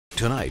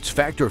Tonight's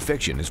Fact or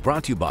Fiction is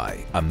brought to you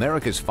by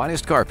America's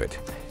Finest Carpet.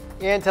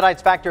 In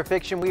tonight's Fact or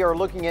Fiction, we are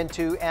looking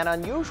into an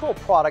unusual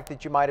product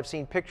that you might have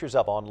seen pictures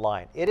of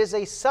online. It is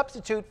a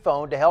substitute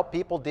phone to help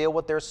people deal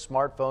with their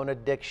smartphone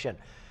addiction.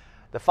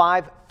 The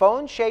 5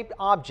 phone-shaped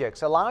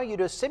objects allow you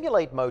to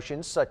simulate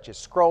motions such as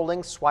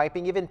scrolling,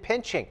 swiping, even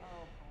pinching.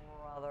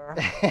 Oh,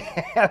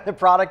 brother. The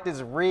product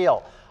is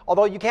real,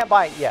 although you can't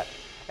buy it yet.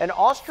 An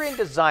Austrian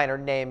designer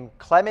named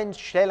Clemens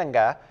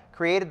Schellinger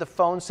created the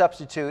phone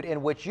substitute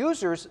in which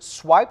users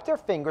swipe their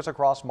fingers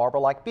across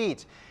marble-like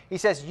beads. He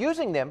says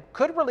using them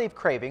could relieve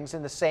cravings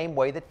in the same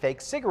way that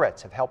fake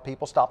cigarettes have helped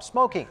people stop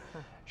smoking.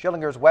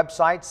 Schillinger's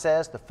website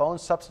says the phone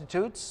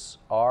substitutes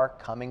are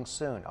coming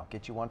soon. I'll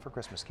get you one for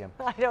Christmas, Kim.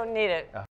 I don't need it.